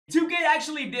2K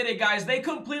actually did it, guys. They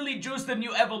completely juiced the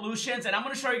new evolutions, and I'm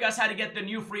going to show you guys how to get the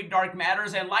new free dark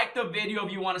matters. And like the video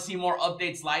if you want to see more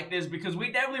updates like this, because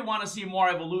we definitely want to see more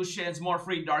evolutions, more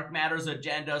free dark matters,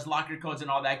 agendas, locker codes, and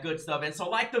all that good stuff. And so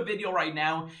like the video right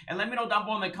now, and let me know down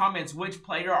below in the comments which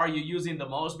player are you using the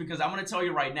most, because I'm going to tell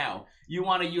you right now, you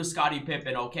want to use Scottie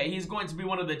Pippen, okay? He's going to be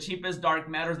one of the cheapest dark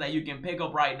matters that you can pick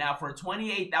up right now for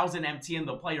 28,000 MT in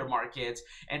the player market.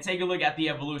 And take a look at the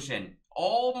evolution.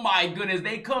 Oh my goodness,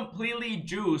 they completely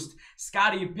juiced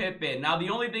Scottie Pippen. Now, the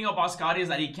only thing about Scottie is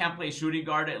that he can't play shooting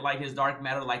guard like his dark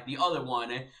matter like the other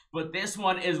one. But this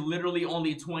one is literally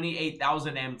only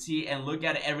 28,000 MT, and look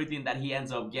at everything that he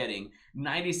ends up getting.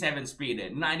 97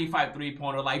 speed, 95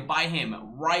 three-pointer, like buy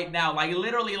him right now, like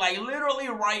literally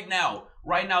right now.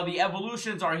 Right now, the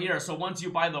evolutions are here, so once you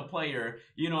buy the player,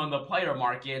 you know, in the player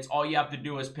markets, all you have to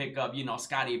do is pick up, you know,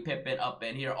 Scottie Pippen up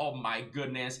in here. Oh my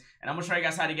goodness. And I'm gonna show you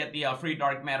guys how to get the free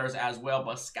dark matters as well.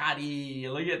 But Scottie,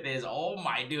 look at this. Oh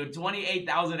my dude,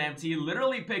 28,000 MT.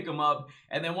 Literally pick him up,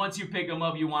 and then once you pick him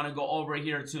up, you want to go over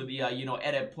here to the, you know,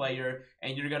 edit player,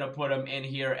 and you're gonna put him in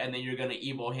here, and then you're gonna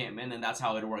evo him, and then that's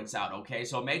how it works out, okay?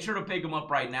 So make sure to pick him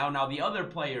up right now. Now, the other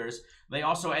players, they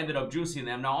also ended up juicing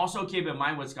them. Now, also keep in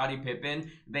mind with Scottie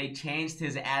Pippen, they changed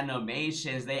his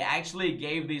animations. They actually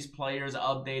gave these players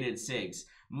updated 6.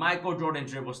 Michael Jordan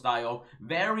dribble style,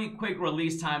 very quick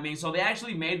release timing. So they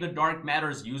actually made the dark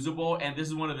matters usable, and this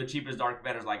is one of the cheapest dark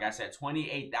matters. Like I said,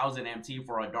 28,000 MT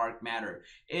for a dark matter.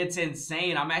 It's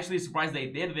insane. I'm actually surprised they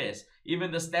did this.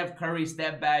 Even the Steph Curry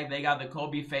step back, they got the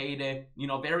Kobe fade, you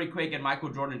know, very quick, and Michael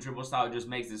Jordan dribble style just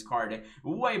makes this card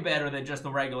way better than just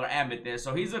the regular amethyst.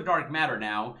 So he's a dark matter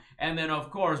now. And then,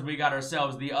 of course, we got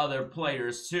ourselves the other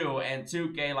players too. And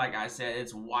 2K, like I said,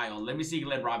 it's wild. Let me see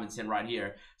Glenn Robinson right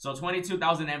here. So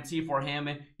 22,000 MT for him.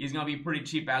 He's going to be pretty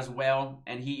cheap as well.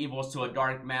 And he evolves to a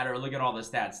dark matter. Look at all the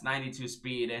stats. 92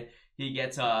 speed. He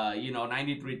gets a, you know,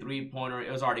 93 three-pointer.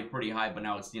 It was already pretty high, but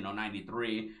now it's, you know,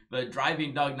 93. The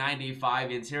driving dunk,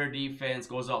 95. Interior defense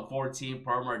goes up 14.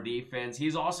 Perimeter defense.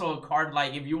 He's also a card,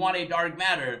 like, if you want a dark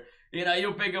matter, you know,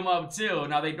 you'll pick him up too.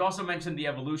 Now, they also mentioned the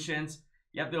evolutions.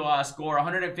 You have to score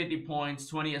 150 points,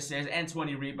 20 assists, and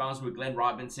 20 rebounds with Glenn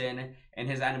Robinson. And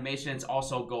his animations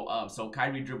also go up. So,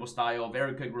 Kyrie dribble style,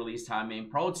 very quick release timing.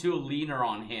 Pro 2 leaner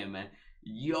on him.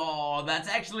 Yo, that's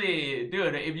actually,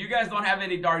 dude, if you guys don't have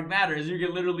any dark matters, you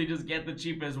can literally just get the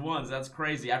cheapest ones. That's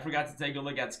crazy. I forgot to take a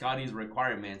look at Scottie's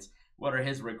requirements. What are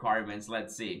his requirements?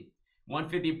 Let's see.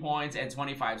 150 points and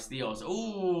 25 steals.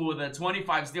 Ooh, the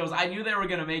 25 steals. I knew they were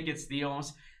going to make it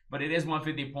steals, but it is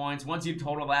 150 points. Once you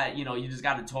total that, you know, you just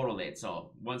got to total it.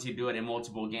 So once you do it in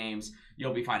multiple games,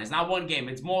 you'll be fine. It's not one game,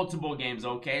 it's multiple games,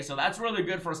 okay? So that's really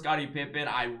good for Scottie Pippen.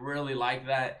 I really like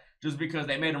that, just because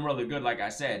they made him really good, like I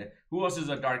said. Who else is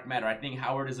a dark matter? I think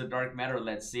Howard is a dark matter.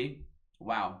 Let's see.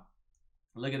 Wow.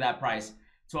 Look at that price.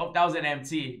 12,000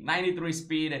 MT, 93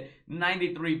 speed,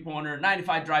 93 pointer,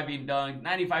 95 driving dunk,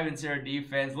 95 interior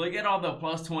defense. Look at all the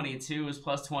plus 22s,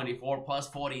 plus 24, plus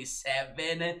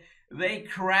 47. They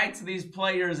cracked these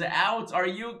players out. Are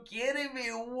you kidding me?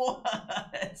 What?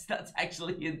 That's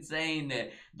actually insane.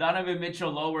 Donovan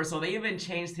Mitchell lower. So they even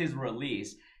changed his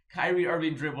release. Kyrie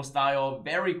Irving dribble style,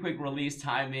 very quick release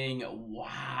timing.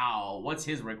 Wow. What's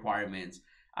his requirements?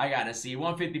 I gotta see.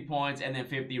 150 points and then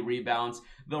 50 rebounds.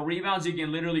 The rebounds you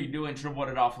can literally do and triple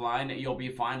it offline. You'll be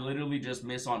fine. Literally just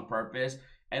miss on purpose.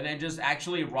 And then just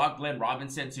actually rock Glenn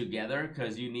Robinson together,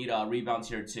 because you need rebounds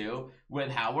here too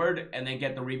with Howard, and then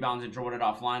get the rebounds and triple it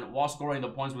offline while scoring the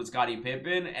points with Scottie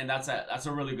Pippen. And that's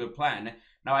a really good plan.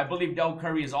 Now, I believe Del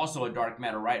Curry is also a dark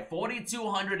matter, right?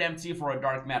 4,200 MT for a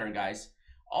dark matter, guys.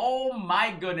 Oh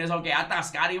my goodness. Okay, I thought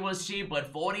Scottie was cheap,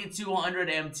 but 4,200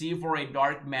 MT for a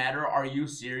dark matter. Are you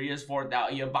serious? For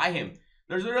that, you buy him.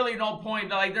 There's really no point.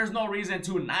 Like, there's no reason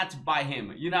to not buy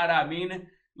him. You know what I mean?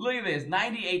 Look at this.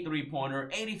 98 three-pointer,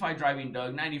 85 driving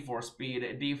dunk, 94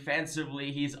 speed.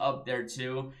 Defensively, he's up there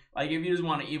too. Like, if you just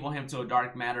want to evo him to a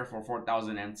dark matter for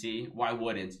 4,000 MT, why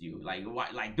wouldn't you? Like, why,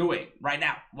 like, do it right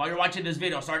now. While you're watching this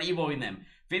video, start evoing them.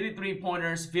 53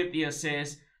 pointers, 50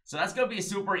 assists. So that's going to be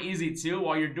super easy too.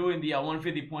 While you're doing the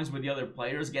 150 points with the other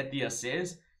players, get the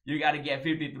assist. You got to get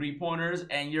 53 pointers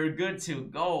and you're good to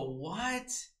go. What?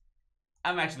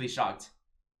 I'm actually shocked.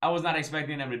 I was not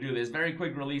expecting them to do this. Very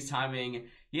quick release timing.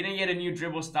 He didn't get a new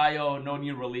dribble style, no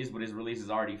new release, but his release is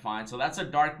already fine. So that's a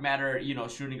dark matter, you know,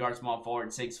 shooting guard, small forward,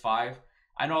 6'5".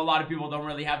 I know a lot of people don't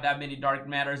really have that many dark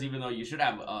matters, even though you should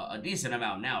have a decent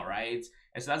amount now, right?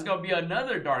 And so that's going to be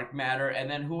another dark matter. And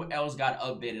then who else got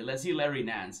updated? Let's see Larry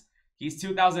Nance. He's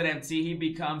 2000 MT. He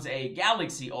becomes a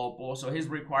Galaxy Opal. So his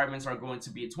requirements are going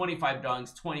to be 25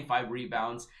 dunks, 25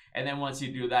 rebounds. And then once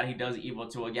you do that, he does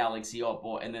evolve to a Galaxy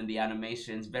Opal. And then the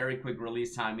animations, very quick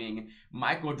release timing,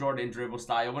 Michael Jordan dribble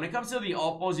style. When it comes to the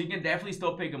Opals, you can definitely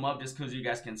still pick them up just because you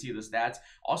guys can see the stats.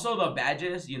 Also, the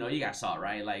badges, you know, you guys saw,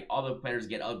 right? Like, all the players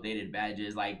get updated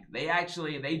badges. Like,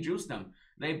 they juiced them.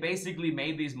 They basically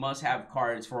made these must-have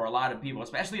cards for a lot of people,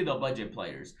 especially the budget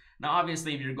players. Now,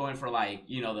 obviously, if you're going for, like,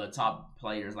 you know, the top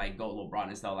players like GOAT LeBron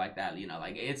and stuff like that, you know,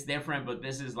 like, it's different, but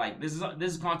this is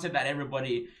content that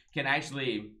everybody can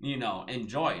actually, you know,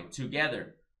 enjoy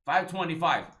together.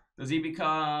 525. Does he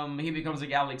becomes a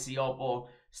Galaxy Opal.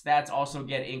 Stats also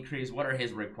get increased. What are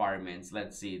his requirements?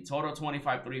 Let's see. Total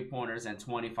 25 3-pointers and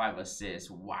 25 assists.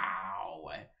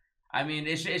 Wow. I mean,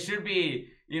 it should be,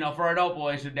 you know, for an Opal,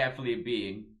 it should definitely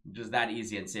be just that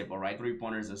easy and simple, right?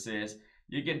 3-pointers, assists.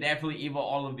 You can definitely evolve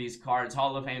all of these cards.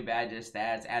 Hall of Fame badges,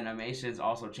 stats, animations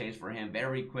also change for him.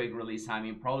 Very quick release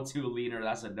timing. Pro 2 leaner,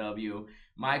 that's a W.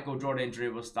 Michael Jordan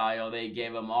dribble style. They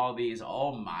gave him all these.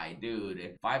 Oh my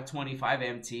dude. 525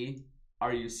 MT.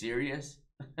 Are you serious?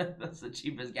 That's the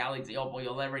cheapest Galaxy Opal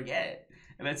you'll ever get.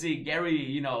 And let's see, Gary,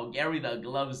 you know, Gary the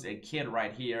Gloves kid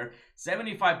right here.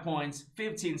 75 points,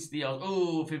 15 steals.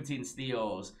 Ooh, 15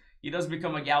 steals. He does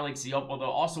become a Galaxy Opal, though,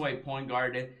 also a point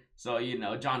guard. So, you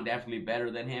know, John definitely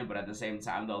better than him. But at the same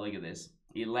time, though, look at this.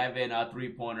 11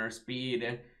 3-pointer,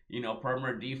 speed, you know,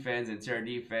 perimeter defense, interior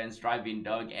defense, driving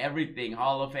dunk, everything.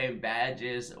 Hall of Fame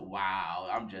badges. Wow,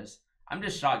 I'm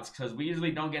just shocked because we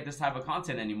usually don't get this type of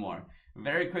content anymore.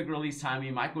 Very quick release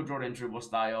timing, Michael Jordan dribble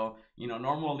style, you know,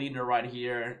 normal leader right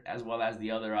here, as well as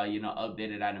the other, you know,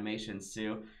 updated animations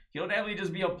too. He'll definitely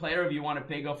just be a player if you want to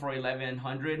pick up for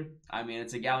 1100. I mean,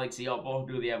 it's a Galaxy Opal,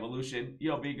 do the evolution.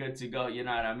 You'll be good to go, you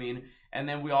know what I mean? And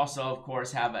then we also, of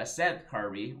course, have a Seth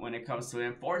Curry when it comes to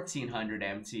him, 1400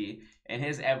 MT. And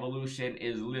his evolution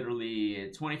is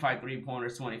literally 25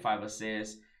 3-pointers, 25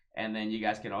 assists. And then you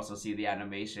guys can also see the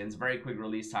animations. Very quick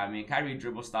release timing. Kyrie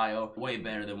dribble style, way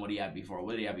better than what he had before.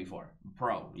 What did he have before?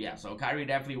 Pro. Yeah, so Kyrie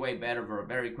definitely way better for a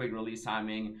very quick release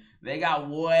timing. They got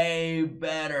way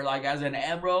better. Like, as an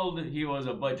Emerald, he was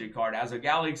a budget card. As a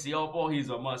Galaxy Opal, he's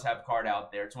a must-have card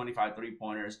out there. 25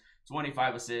 3-pointers,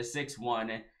 25 assists,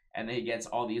 6'1". And then he gets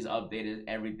all these updated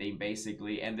everything,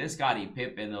 basically. And this Scottie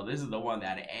Pippen, though, this is the one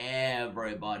that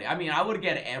everybody... I mean, I would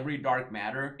get every Dark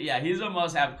Matter. Yeah, he's a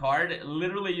must-have card.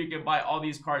 Literally, you can buy all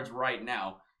these cards right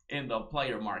now in the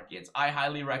player markets. I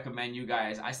highly recommend you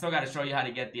guys. I still got to show you how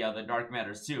to get the Dark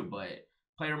Matters, too. But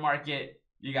player market,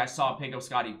 you guys saw pick up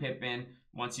Scottie Pippen.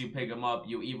 Once you pick him up,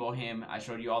 you evo him. I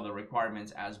showed you all the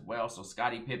requirements as well. So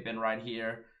Scottie Pippen right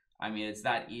here. I mean, it's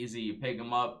that easy. You pick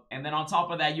them up. And then on top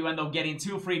of that, you end up getting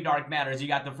 2 free Dark Matters. You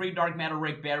got the free Dark Matter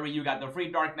Rick Barry. You got the free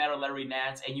Dark Matter Larry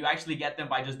Nance. And you actually get them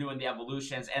by just doing the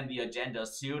evolutions and the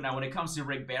agendas too. Now, when it comes to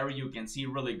Rick Barry, you can see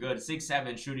really good.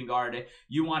 6'7" shooting guard.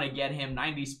 You want to get him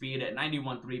 90 speed,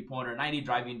 91 3-pointer, 90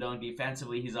 driving dunk.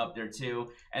 Defensively, he's up there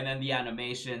too. And then the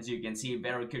animations, you can see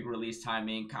very quick release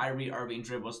timing. Kyrie Irving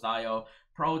dribble style.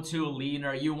 Pro 2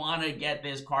 leaner, you want to get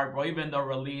this card, bro. Even the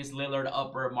release, Lillard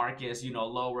upper, Marcus, you know,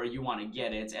 lower, you want to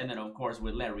get it. And then, of course,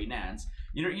 with Larry Nance,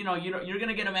 you're going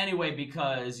to get him anyway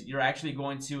because you're actually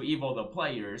going to evo the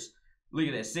players. Look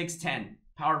at this, 6'10",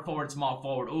 power forward, small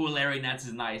forward. Ooh, Larry Nance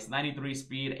is nice. 93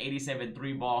 speed, 87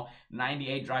 3-ball,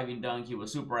 98 driving dunk. He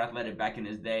was super athletic back in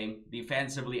his day.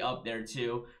 Defensively up there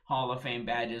too. Hall of Fame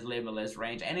badges, limitless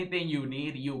range. Anything you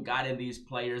need, you got in these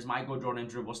players. Michael Jordan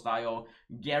dribble style.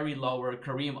 Gary lower,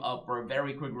 Kareem upper,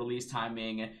 very quick release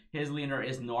timing. His leaner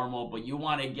is normal, but you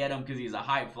want to get him because he's a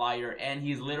high flyer and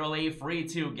he's literally free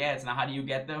to get. Now, how do you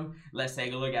get them? Let's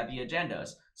take a look at the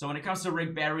agendas. So when it comes to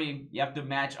Rick Barry, you have to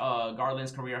match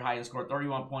Garland's career high and score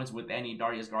 31 points with any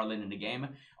Darius Garland in the game.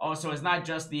 Oh, so it's not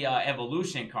just the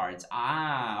evolution cards.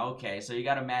 Ah, okay. So you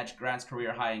got to match Grant's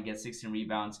career high and get 16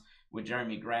 rebounds with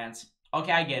Jeremy Grant.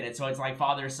 Okay, I get it. So it's like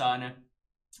father, son.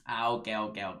 Ah, okay.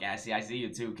 I see you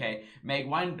too. Okay, make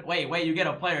one. Wait, you get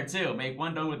a player too. Make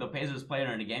one dunk with the Pacers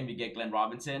player in the game. You get Glenn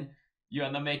Robinson. You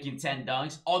end up making 10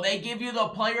 dunks. Oh, they give you the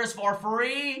players for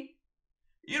free?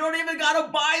 You don't even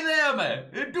gotta buy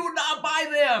them. Do not buy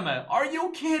them. Are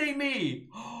you kidding me?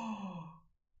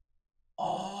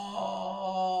 Oh,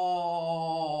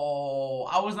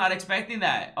 I was not expecting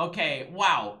that. Okay,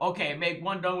 wow. Okay, make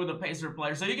one dunk with a Pacer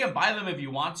player. So you can buy them if you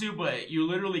want to, but you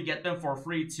literally get them for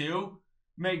free too.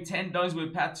 Make 10 dunks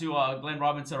with Pat to Glenn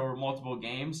Robinson over multiple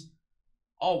games.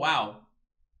 Oh, wow.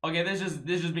 Okay, this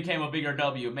just became a bigger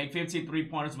W. Make 15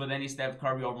 3-pointers with any Steph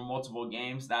Curry over multiple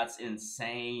games. That's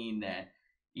insane.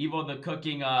 Evo the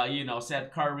cooking,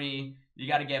 Seth Curry. You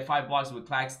got to get 5 blocks with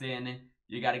Claxton.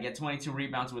 You got to get 22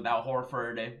 rebounds without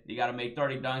Horford. You got to make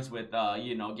 30 dunks with,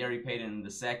 you know, Gary Payton in the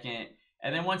second.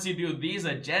 And then once you do these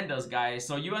agendas, guys,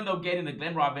 so you end up getting the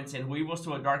Glenn Robinson, who equals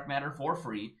to a dark matter for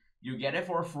free. You get it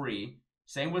for free.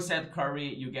 Same with Seth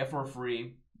Curry, you get for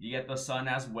free. You get the Sun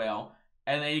as well.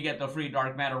 And then you get the free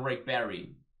dark matter Rick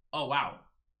Barry. Oh, wow.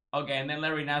 Okay, and then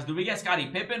Larry Nance. Do we get Scottie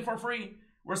Pippen for free?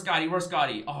 Where's Scottie? Where's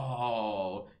Scottie?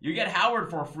 Oh, you get Howard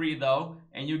for free, though.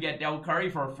 And you get Dell Curry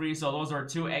for free. So those are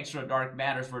 2 extra dark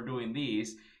matters for doing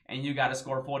these. And you got to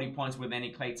score 40 points with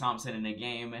any Klay Thompson in the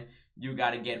game. You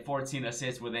got to get 14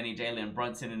 assists with any Jalen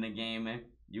Brunson in the game.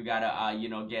 You got to, you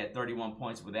know, get 31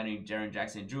 points with any Jaren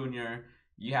Jackson Jr.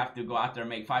 You have to go out there and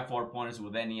make 5 4-pointers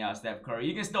with any Steph Curry.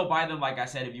 You can still buy them, like I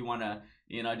said, if you want to,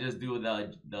 you know, just do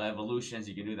the evolutions.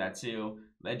 You can do that too.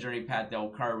 Legendary Pat Del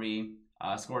Curry.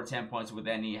 Score 10 points with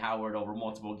any Howard over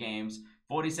multiple games.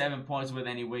 47 points with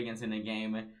any Wiggins in the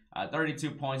game.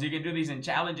 32 points. You can do these in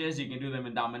challenges. You can do them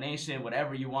in domination.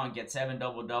 Whatever you want. Get 7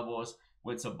 double-doubles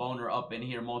with Saboner up in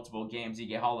here multiple games. You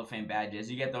get Hall of Fame badges.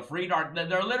 You get the free dark.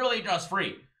 They're literally just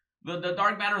free. The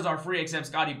dark matters are free except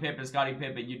Scottie Pippen. Scottie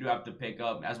Pippen you do have to pick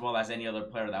up, as well as any other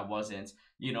player that wasn't,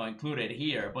 you know, included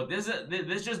here. But this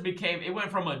just became, it went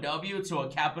from a W to a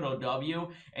capital W,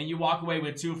 and you walk away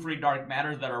with 2 free dark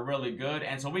matters that are really good.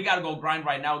 And so we got to go grind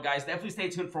right now, guys. Definitely stay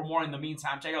tuned for more in the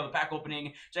meantime. Check out the pack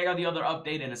opening, check out the other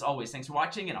update, and as always, thanks for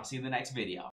watching, and I'll see you in the next video.